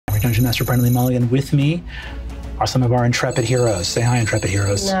Dungeon Master Brendan Mulligan. With me are some of our intrepid heroes. Say hi, intrepid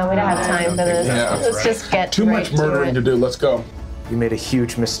heroes. No, we don't have time for this. Yeah, Let's just get too much murdering to do. Let's go. You made a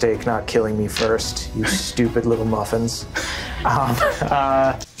huge mistake not killing me first, you stupid little muffins.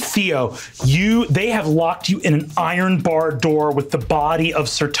 Theo, they have locked you in an iron-barred door with the body of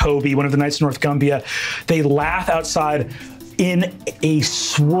Sir Toby, one of the Knights of Northumbria. They laugh outside in a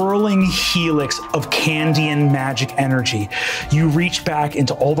swirling helix of Candian magic energy. You reach back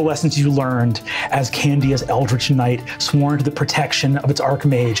into all the lessons you learned as Candia's Eldritch Knight, sworn to the protection of its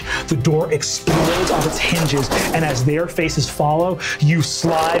Archmage. The door explodes off its hinges, and as their faces follow, you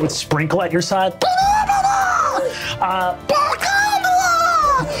slide with Sprinkle at your side.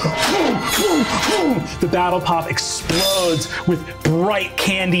 The battle pop explodes with bright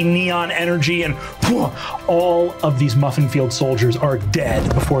candy neon energy, and all of these Muffinfield soldiers are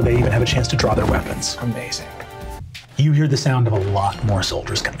dead before they even have a chance to draw their weapons. Amazing. You hear the sound of a lot more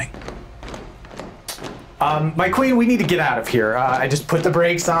soldiers coming. My queen, we need to get out of here. I just put the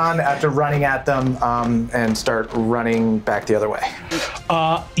brakes on after running at them and start running back the other way.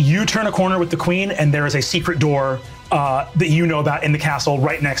 You turn a corner with the queen, and there is a secret door that you know about in the castle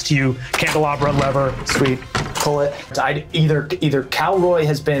right next to you. Candelabra, lever. Sweet. Pull it. Either Calroy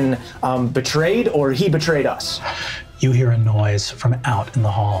has been betrayed or he betrayed us. You hear a noise from out in the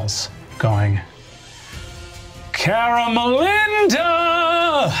halls going, Caramelinda!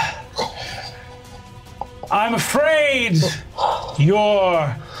 I'm afraid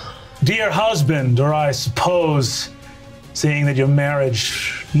your dear husband, or I suppose, seeing that your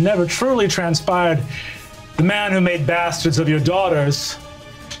marriage never truly transpired, the man who made bastards of your daughters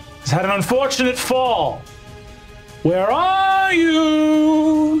has had an unfortunate fall. Where are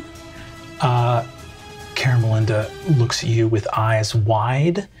you? Caramelinda looks at you with eyes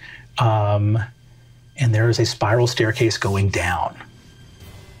wide, and there is a spiral staircase going down.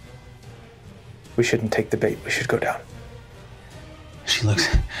 We shouldn't take the bait. We should go down. She looks.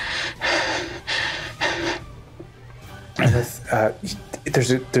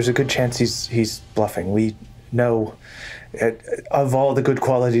 There's a good chance he's bluffing. We know, of all the good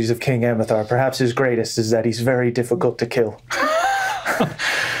qualities of King Amethar, perhaps his greatest is that he's very difficult to kill.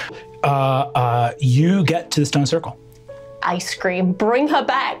 You get to the stone circle. I scream, bring her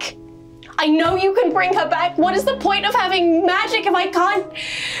back. I know you can bring her back. What is the point of having magic if I can't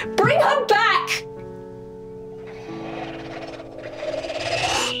bring her back?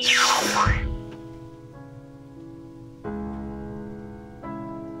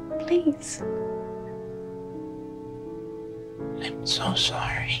 Please. I'm so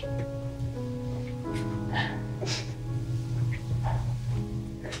sorry.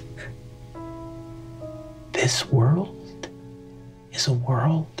 This world is a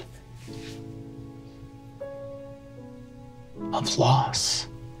world of loss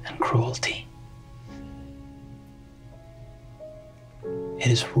and cruelty. It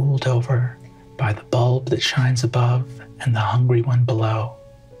is ruled over by the bulb that shines above and the hungry one below.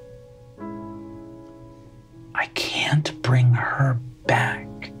 I can't bring her back.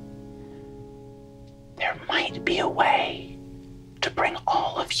 There might be a way to bring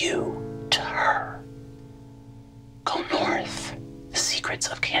all of you to her. Go north. The secrets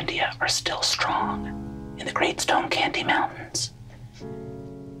of Candia are still strong in the Great Stone Candy Mountains.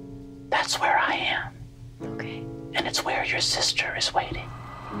 That's where I am. Okay. And it's where your sister is waiting.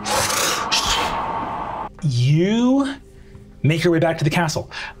 You make your way back to the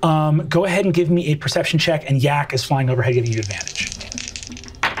castle. Go ahead and give me a perception check, and Yak is flying overhead, giving you advantage.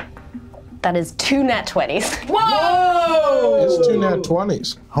 That is 2 nat 20s. Whoa! It's 2 nat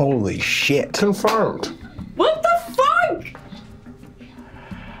 20s. Holy shit. Confirmed. What the fuck?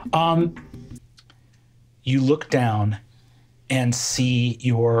 You look down and see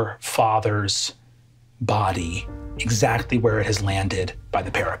your father's body exactly where it has landed by the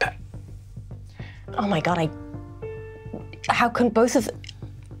parapet. Oh my God, how can both of,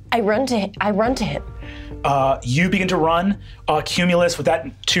 I run to him. You begin to run. Cumulus, with that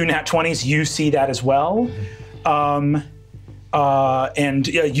 2 nat 20s, you see that as well. And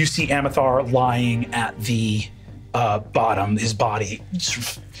you see Amethar lying at the bottom, his body, sort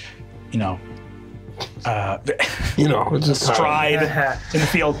of, it's just stride in the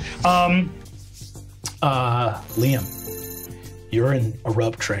field. Liam, you're in a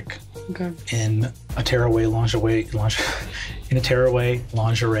rub trick. Okay. In a tearaway lingerie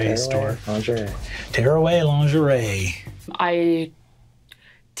store. Tearaway lingerie. I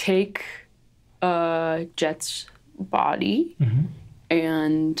take Jet's body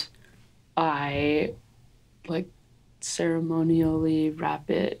and I ceremonially wrap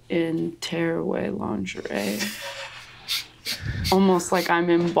it in tearaway lingerie. almost like I'm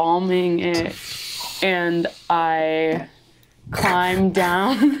embalming it, and I climb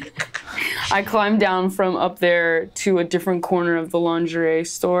down. I climb down from up there to a different corner of the lingerie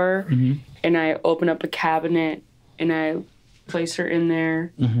store, and I open up a cabinet, and I place her in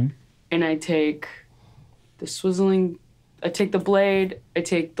there, and I take the swizzling, I take the blade, I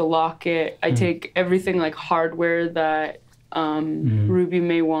take the locket, I take everything like hardware that Ruby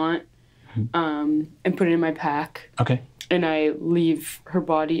may want, and put it in my pack. Okay. And I leave her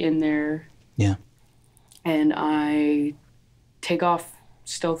body in there. Yeah. And I take off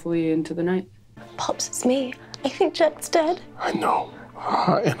stealthily into the night. Pops, it's me. I think Jet's dead. I know.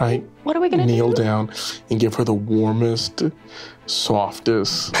 And I What are we gonna kneel do? down and give her the warmest,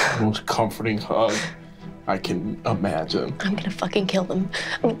 softest, most comforting hug I can imagine. I'm gonna fucking kill them.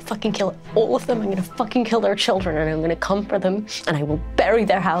 I'm gonna fucking kill all of them. I'm gonna fucking kill their children, and I'm gonna come for them, and I will bury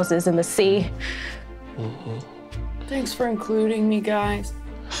their houses in the sea. Thanks for including me, guys.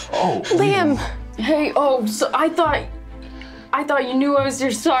 Oh, Liam! Hey, so I thought you knew I was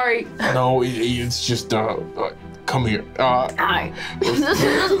here. Sorry. no, it's just, come here. Hi.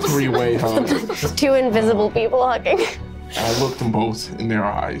 Three-way hug. Two invisible people hugging. I look them both in their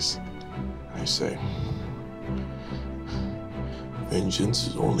eyes. I say, vengeance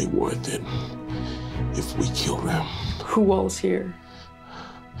is only worth it if we kill them. Who all's here?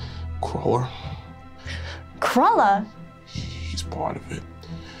 Crawler, Crawler? he's part of it.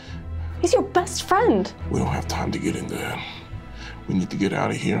 He's your best friend. We don't have time to get into that. We need to get out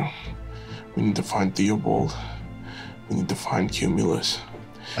of here. We need to find Theobald. We need to find Cumulus.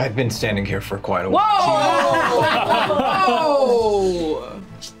 I've been standing here for quite a while. Whoa!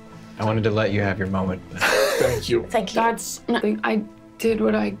 I wanted to let you have your moment. Thank you. Thank you. That's nothing. I did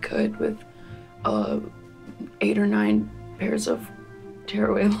what I could with 8 or 9 pairs of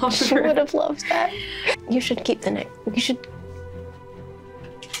tearaway She would lingerie. have loved that. You should keep the neck. You should.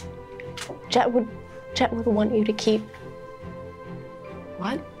 Jet would want you to keep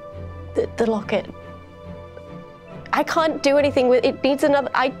What? the locket. I can't do anything with it. Needs another.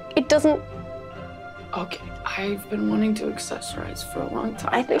 It doesn't. Okay, I've been wanting to accessorize for a long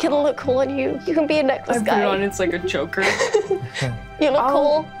time. I think it'll look cool on you. You can be a I necklace put it on. guy. It's like a choker. You look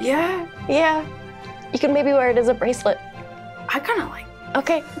cool. Yeah, Yeah. You can maybe wear it as a bracelet. I kind of like.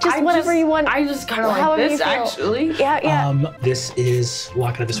 Okay, just whatever you want. I just kind of like However you this, feel. actually. Yeah. This is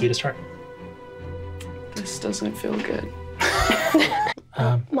Locket of the Sweetest Heart. This doesn't feel good.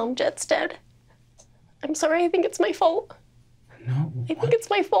 Mom, Jet's dead. I'm sorry. I think it's my fault. No. I think it's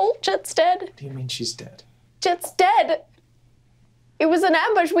my fault. Jet's dead. What do you mean she's dead? Jet's dead. It was an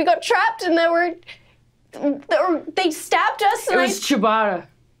ambush. We got trapped, and they stabbed us. It And was Ciabatta.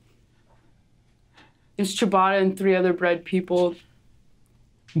 It was Ciabatta and 3 other bread people.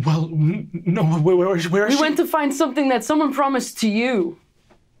 Well, no. Where is We she? went to find something that someone promised to you.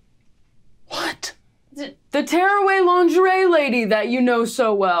 What? The tearaway lingerie lady that you know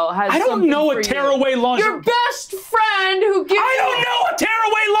so well has I don't something know for a you. tearaway lingerie. Your best friend who gives I don't know a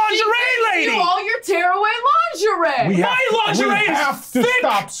tearaway lingerie lady. you all your tearaway lingerie. My lingerie we is have to thick.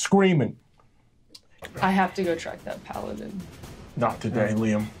 stop screaming. I have to go track that paladin. Not today,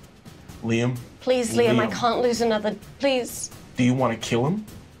 Liam. Liam, please, Liam, I Liam. can't lose another. Please. do you want to kill him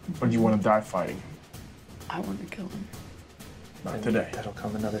or do you want to die fighting? I want to kill him. Not today. That'll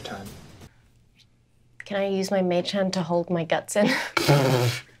come another time. Can I use my mage hand to hold my guts in?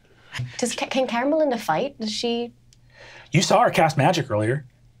 Can Caramelinda fight? Does she? You saw her cast magic earlier.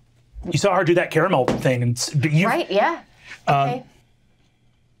 You saw her do that caramel thing, but you. Right? Yeah. Okay.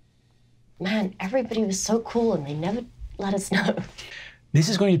 Man, everybody was so cool, and they never let us know. This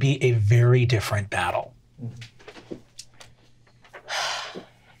is going to be a very different battle.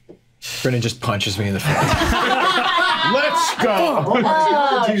 Brennan just punches me in the face. Let's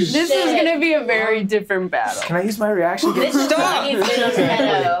go. This is going to be a very different battle. Can I use my reaction? Stop!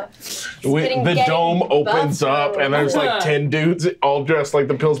 The dome opens up and there's like 10 dudes all dressed like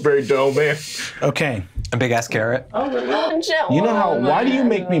the Pillsbury Dome, man. Okay. A big ass carrot. You know how, why do you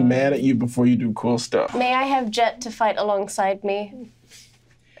make me mad at you before you do cool stuff? May I have Jet to fight alongside me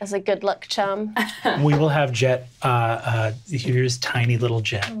as a good luck charm? We will have Jet. Here's tiny little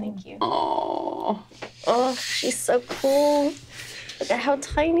Jet. Thank you. Oh, Oh, she's so cool. Look at how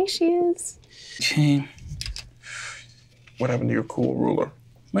tiny she is. Okay. What happened to your cool ruler?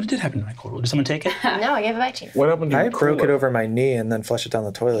 What did happen to my coral? Did someone take it? No, I gave it back to you. What happened to I your broke it cooler? over my knee and then flushed it down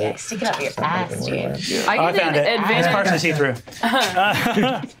the toilet. Yeah, stick it up your ass, dude. I I get found an it. It's advantage. partially see-through.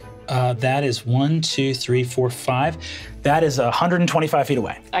 That is 1, 2, 3, 4, 5. That is 125 feet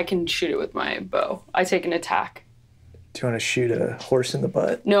away. I can shoot it with my bow. I take an attack. Do you want to shoot a horse in the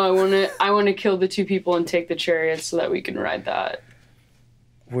butt? No, I want to kill the 2 people and take the chariot so that we can ride that.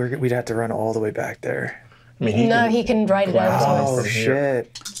 We'd have to run all the way back there. I mean, He can ride it out. Oh,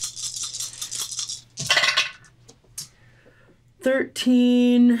 shit.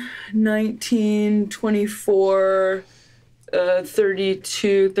 13, 19, 24,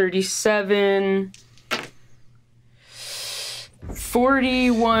 32, 37,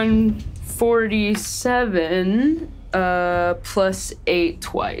 41, 47, plus 8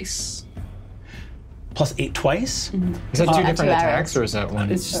 twice. Plus 8 twice? Is that 2 different 2 arrows. attacks or is that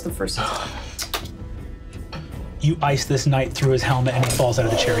one? It's just the first attack. You ice this knight through his helmet and he falls out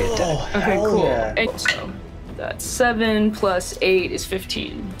of the chariot dead. Okay, cool. yeah. And so that's 7 plus 8 is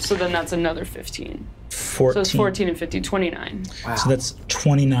 15. So then that's another 15. 14. So it's 14 and 15, 29. So that's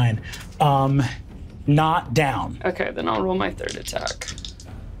 29. Not down. Okay, then I'll roll my 3rd attack.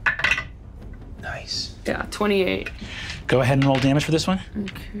 Nice. Yeah, 28. Go ahead and roll damage for this one.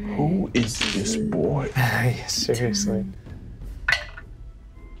 who is this boy? Seriously.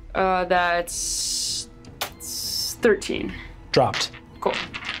 That's 13. Dropped. Cool.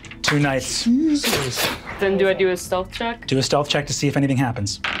 2 knights. Then do I do a stealth check? Do a stealth check to see if anything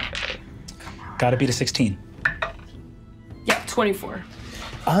happens. Gotta beat a 16. Yeah, 24.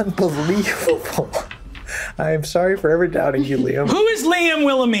 Unbelievable. I am sorry for ever doubting you, Liam. Who is Liam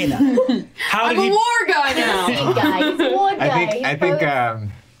Wilhelmina? How I'm did a he? war guy now. I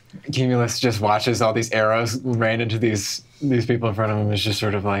think Cumulus just watches all these arrows rain into these people in front of him and is just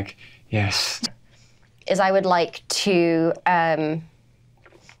sort of like, yes. Is I would like to. So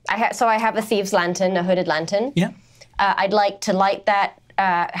I have a thieves' lantern, a hooded lantern. Yeah. I'd like to light that.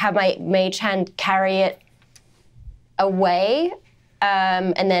 Have my mage hand carry it away,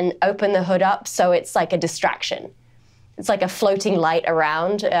 and then open the hood up so it's like a distraction. It's like a floating light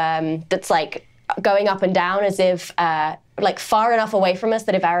around that's like going up and down as if like far enough away from us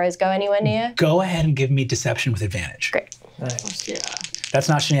that if arrows go anywhere near. Go ahead and give me deception with advantage. Great. Yeah. That's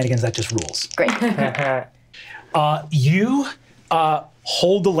not shenanigans, that just rules. Great. You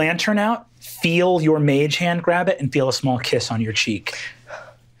hold the lantern out, feel your mage hand grab it, and feel a small kiss on your cheek.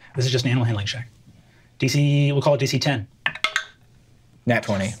 This is just an animal handling check. DC, we'll call it DC 10. Nat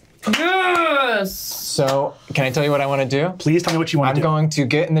 20. Yes! So, can I tell you what I want to do? Please tell me what you want I'm to do. going to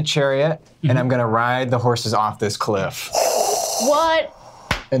get in the chariot and I'm going to ride the horses off this cliff What?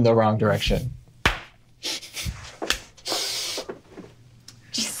 in the wrong direction.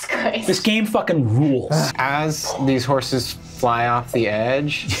 Jesus Christ. This game fucking rules. As these horses fly off the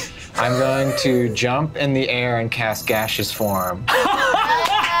edge, I'm going to jump in the air and cast Gaseous Form.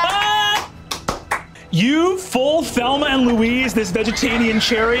 You full Thelma and Louise this vegetarian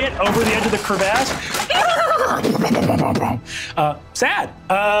chariot over the edge of the crevasse. Sad.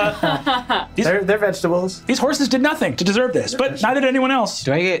 They're vegetables. These horses did nothing to deserve this, but neither did anyone else.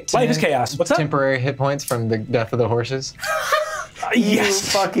 Do I get Life is chaos. What's up? temporary hit points from the death of the horses? Yes.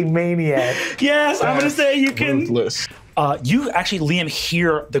 You fucking maniac. Yes, I'm gonna say you can. Ruthless. You actually, Liam,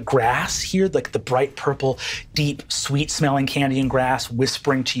 hear the grass here, like the bright purple, deep, sweet-smelling candy and grass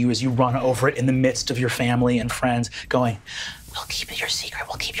whispering to you as you run over it in the midst of your family and friends, going, "We'll keep it your secret.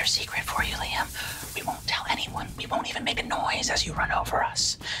 We'll keep your secret for you, Liam. We won't tell anyone. We won't even make a noise as you run over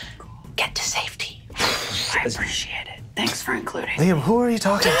us. Get to safety." I appreciate it. Thanks for including Liam, who are you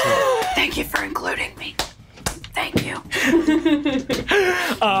talking to? Thank you for including me. Thank you.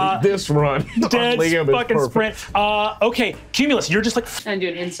 This run. Dead Liam is fucking perfect. sprint. Okay, Cumulus, you're just like, Can I do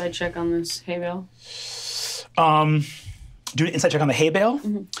an inside check on this hay bale? do an insight check on the hay bale.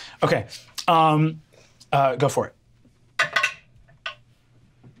 Okay, go for it.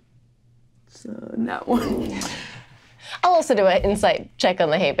 So that one. I'll also do an insight check on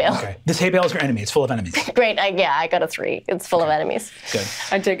the hay bale. Okay, this hay bale is your enemy. It's full of enemies. Great. I got a 3. It's full of enemies. Good.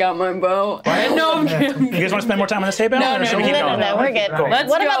 I take out my bow. No, I'm kidding. You guys want to spend more time on this hay bale? No, or should we keep No, going? we're good. Let's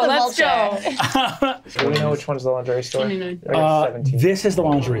What go, about the let's vulture? go. Do we know which one's the lingerie store? 29. I got 17. This is the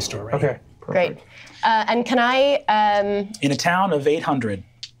lingerie store, right? Okay. Great. And can I In a town of 800,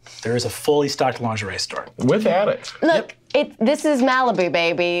 there is a fully stocked lingerie store. With addicts. look? This is Malibu,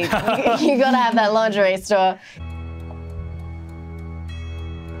 baby. You gotta have that lingerie store.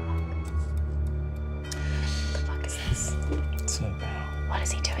 What the fuck is this? What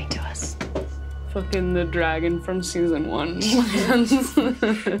is he doing to us? Fucking the dragon from season 1.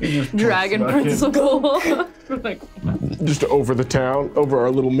 Dragon principle. Like, Just over the town, over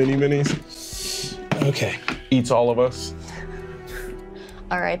our little mini-minis. Okay. Eats all of us.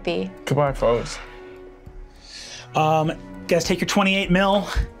 R.I.P. Goodbye, folks. Guys, take your 28 mil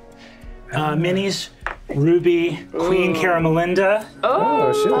minis, Ruby, Queen Caramelinda.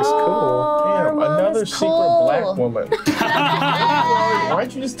 Oh, she looks cool. Damn, another secret cool. black woman.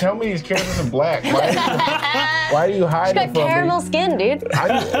 Why'd you just tell me these characters are black? Why do you hide She's it got from caramel me? skin, dude.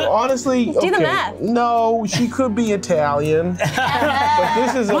 Honestly, Do the okay, math. no, she could be Italian, but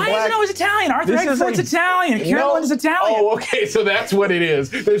this is a Why is black. it always Italian? Arthur This is Eggfort's Italian. Carolinda's Italian. Oh, okay, so that's what it is.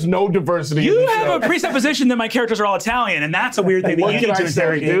 There's no diversity. in You the have show. a presupposition that my characters are all Italian, and that's a weird thing that What you can need to I say,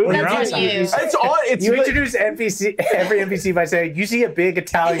 interrogate dude? when you're on That's on stage. you. It's all. It's You like- introduce every NPC by saying, "You see a big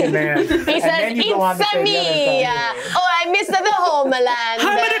Italian man," He and says, then you go on to "It's say the other me. Italian. Oh, I missed the homeland."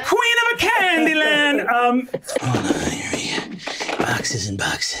 I'm the queen of a Candyland. Boxes and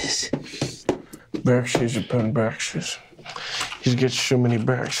boxes. Boxes upon boxes. He's got so many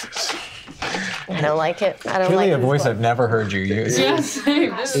boxes. I don't like it. I don't Really, like a this voice one. I've never heard you use. Yes.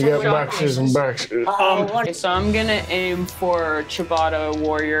 This You is got boxes and boxes. Okay, so I'm gonna aim for Ciabatta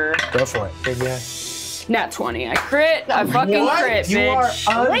Warrior. Go for it. Yeah. Nat 20. I crit. I fucking What? crit, You are bitch.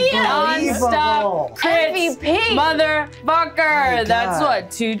 unbelievable. Non-stop crits. MVP. Motherfucker. That's God.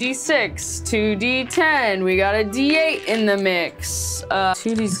 what? 2d6, 2d10. We got a d8 in the mix.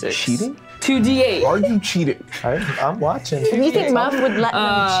 2d6. Cheating? 2d8. Are you cheating? I'm watching. You think Muff would let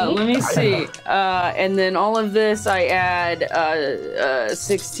them cheat? Let me see. And then all of this, I add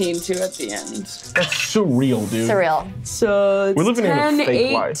 16 to at the end. That's surreal, dude. Surreal. So it's We're living in a 10,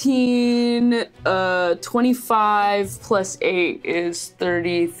 fake life. 18, 25 plus 8 is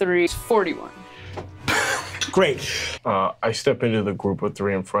 33, 41. Great. I step into the group of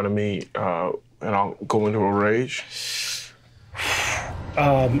three in front of me, and I'll go into a rage,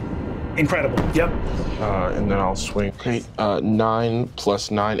 Incredible. Yep. and then I'll swing. Okay, 9 plus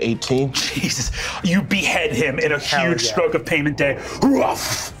 9, 18. Jesus. You behead him in a huge yeah. stroke of payment day.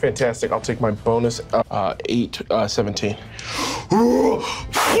 Ruff. Fantastic. I'll take my bonus, 8, 17.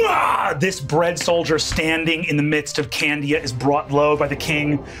 This bread soldier standing in the midst of Candia is brought low by the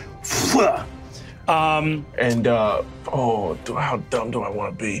king. And, how dumb do I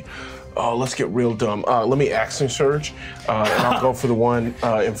want to be? Let's get real dumb. Let me action surge, and I'll go for the one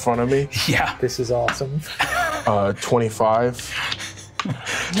in front of me. Yeah. This is awesome. 25.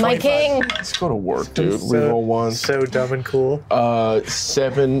 My king. Let's go to work, dude. So- Reroll one. So dumb and cool.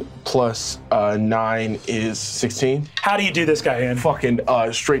 7 plus 9 is 16. How do you do this guy in? Fucking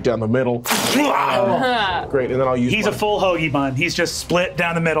straight down the middle. Great, and then I'll use He's a full hoagie bun. He's just split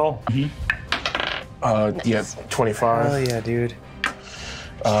down the middle. yeah, 25. Oh yeah, dude.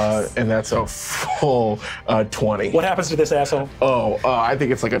 And that's a full 20. What happens to this asshole? I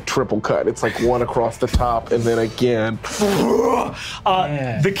think it's like a triple cut. It's like one across the top and then again.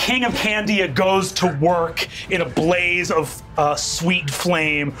 The king of Candia goes to work in a blaze of sweet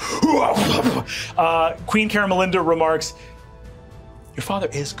flame. Queen Caramelinda remarks, "Your father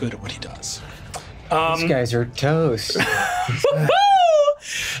is good at what he does." These guys are toast.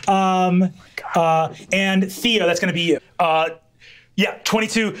 And Theo, that's going to be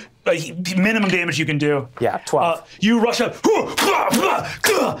 22 minimum damage you can do. Yeah, 12. You rush up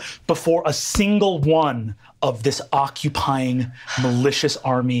before a single one of this occupying malicious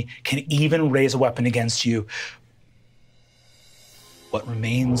army can even raise a weapon against you. What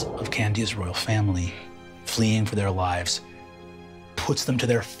remains of Candia's royal family, fleeing for their lives, puts them to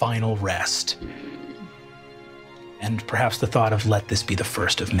their final rest. And perhaps the thought of let this be the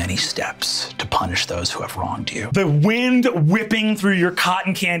first of many steps to punish those who have wronged you. The wind whipping through your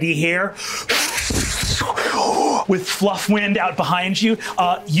cotton candy hair with fluff wind out behind you.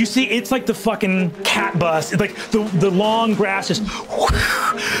 You see, it's like the fucking cat bus. It's like the long grass just,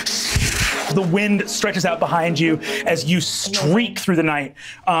 the wind stretches out behind you as you streak through the night.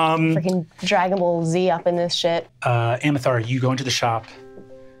 Freaking Dragon Ball Z up in this shit. Amithar, you go into the shop,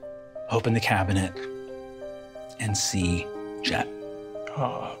 open the cabinet, and see Jet.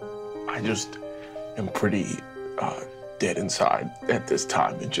 I just am pretty dead inside at this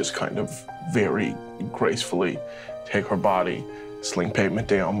time and just kind of very gracefully take her body, sling pavement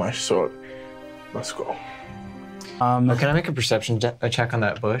day on my sword. Let's go. Can I make a perception check on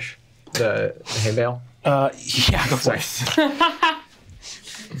that bush? The hay bale? Yeah, go for it.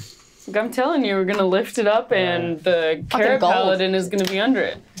 I'm telling you, we're gonna lift it up, and the carrot gold. paladin is gonna be under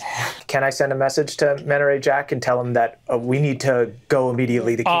it. Can I send a message to Menere Jack and tell him that we need to go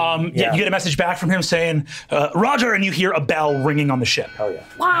immediately? The king. Yeah, you get a message back from him saying, Roger, and you hear a bell ringing on the ship. Oh yeah.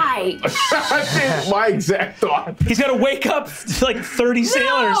 Why? My exact thought. He's got to wake up like 30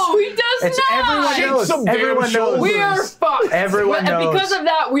 sailors. No, he does It's not. everyone knows. some damn Everyone knows. We are fucked. Everyone And knows. because of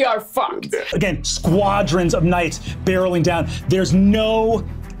that, we are fucked. Again, squadrons of knights barreling down. There's no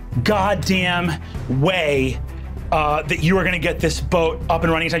goddamn way that you are going to get this boat up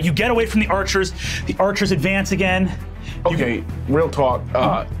and running in time. You get away from the archers. The archers advance again. Okay, real talk.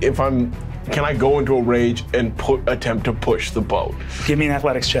 Can I go into a rage and attempt to push the boat? Give me an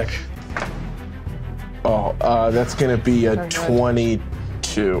athletics check. Oh, that's gonna be a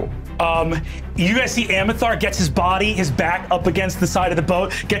 22. You guys see Amithar gets his back up against the side of the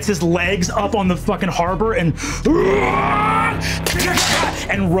boat, gets his legs up on the fucking harbor, and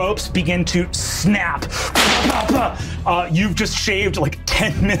ropes begin to snap. You've just shaved like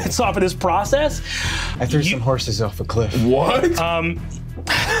 10 minutes off of this process. I threw some horses off a cliff. What?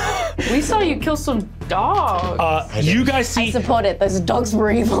 We saw you kill some dogs. You guys see. I support it. Those dogs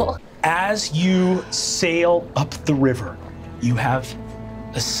were evil. As you sail up the river, you have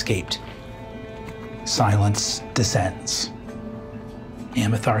escaped. Silence descends.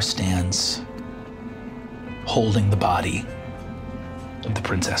 Amithar stands, holding the body of the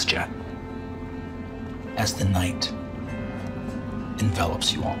Princess Jet as the night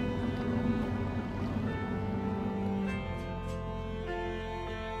envelops you all.